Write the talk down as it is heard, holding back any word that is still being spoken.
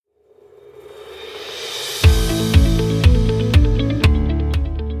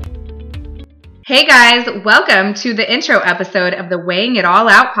Hey guys, welcome to the intro episode of the Weighing It All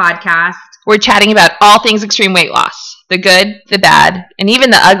Out podcast. We're chatting about all things extreme weight loss, the good, the bad, and even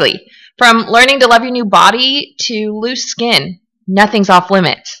the ugly. From learning to love your new body to loose skin, nothing's off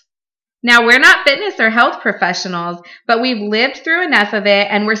limits. Now, we're not fitness or health professionals, but we've lived through enough of it,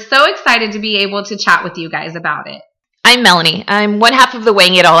 and we're so excited to be able to chat with you guys about it. I'm Melanie. I'm one half of the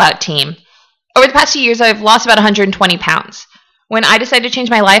Weighing It All Out team. Over the past 2 years, I've lost about 120 pounds. When I decided to change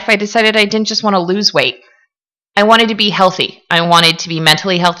my life, I decided I didn't just want to lose weight. I wanted to be healthy. I wanted to be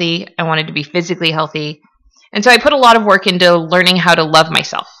mentally healthy. I wanted to be physically healthy. And so I put a lot of work into learning how to love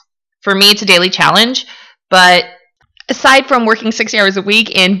myself. For me, it's a daily challenge, but aside from working 60 hours a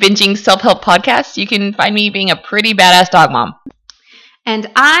week and binging self-help podcasts, you can find me being a pretty badass dog mom.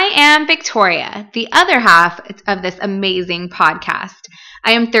 And I am Victoria, the other half of this amazing podcast.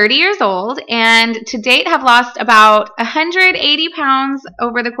 I am 30 years old and to date have lost about 180 pounds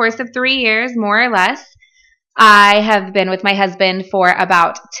over the course of 3 years, more or less. I have been with my husband for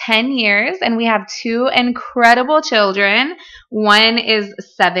about 10 years and we have 2 incredible children. One is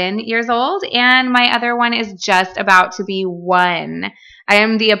 7 years old and my other one is just about to be 1. I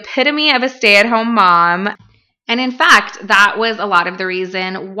am the epitome of a stay-at-home mom. And in fact, that was a lot of the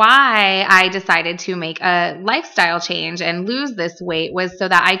reason why I decided to make a lifestyle change and lose this weight, was so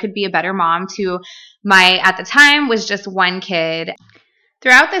that I could be a better mom to my, at the time, was just 1 kid.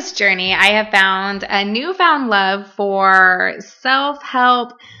 Throughout this journey, I have found a newfound love for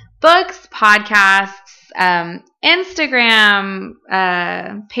self-help, books, podcasts, Instagram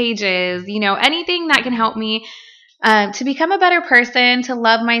pages, anything that can help me to become a better person, to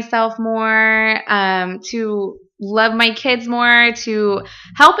love myself more, to love my kids more, to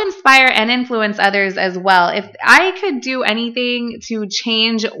help inspire and influence others as well. If I could do anything to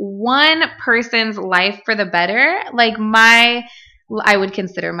change one person's life for the better, I would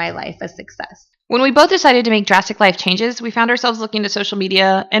consider my life a success. When we both decided to make drastic life changes, we found ourselves looking to social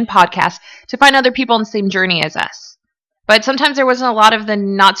media and podcasts to find other people on the same journey as us. But sometimes there wasn't a lot of the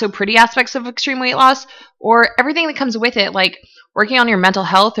not so pretty aspects of extreme weight loss or everything that comes with it, like working on your mental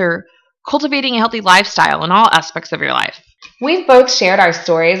health or cultivating a healthy lifestyle in all aspects of your life. We've both shared our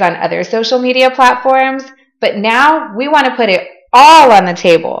stories on other social media platforms, but now we want to put it all on the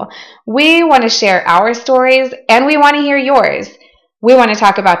table. We want to share our stories and we want to hear yours. We want to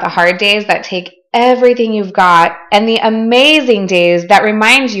talk about the hard days that take everything you've got and the amazing days that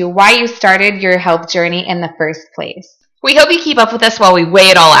remind you why you started your health journey in the first place. We hope you keep up with us while we weigh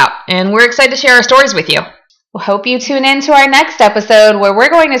it all out, and we're excited to share our stories with you. We hope you tune in to our next episode where we're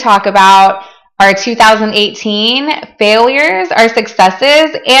going to talk about our 2018 failures, our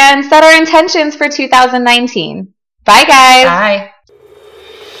successes, and set our intentions for 2019. Bye, guys. Bye.